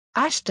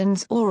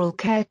Ashton's Oral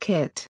Care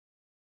Kit.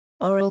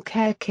 Oral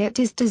Care Kit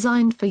is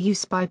designed for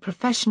use by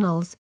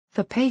professionals,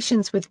 for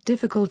patients with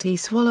difficulty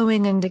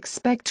swallowing and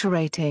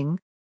expectorating,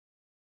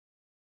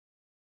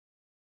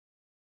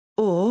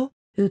 or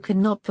who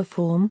cannot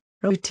perform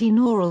routine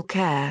oral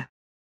care.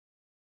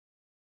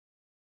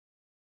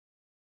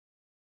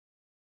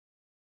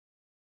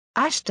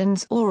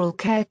 Ashton's Oral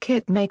Care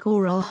Kit make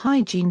oral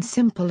hygiene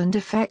simple and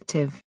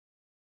effective.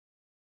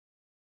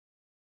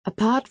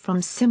 Apart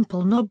from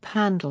simple knob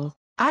handle,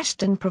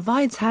 Ashton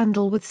provides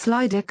handle with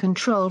slider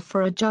control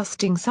for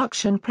adjusting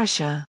suction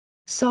pressure.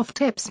 Soft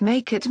tips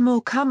make it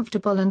more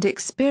comfortable and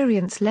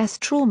experience less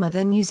trauma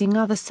than using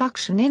other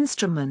suction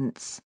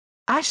instruments.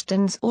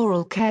 Ashton's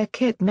Oral Care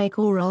Kit make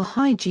oral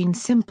hygiene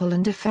simple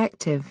and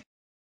effective.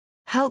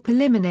 Help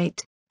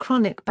eliminate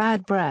chronic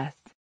bad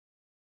breath.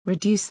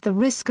 Reduce the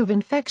risk of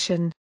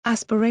infection,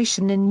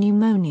 aspiration and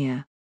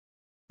pneumonia.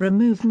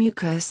 Remove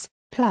mucus,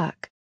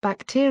 plaque,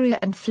 bacteria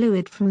and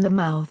fluid from the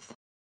mouth.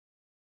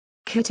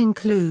 Kit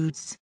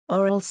includes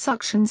oral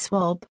suction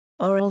swab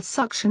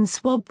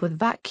with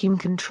vacuum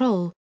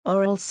control,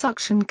 oral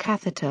suction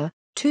catheter,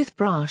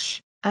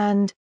 toothbrush,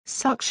 and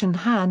suction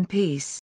handpiece.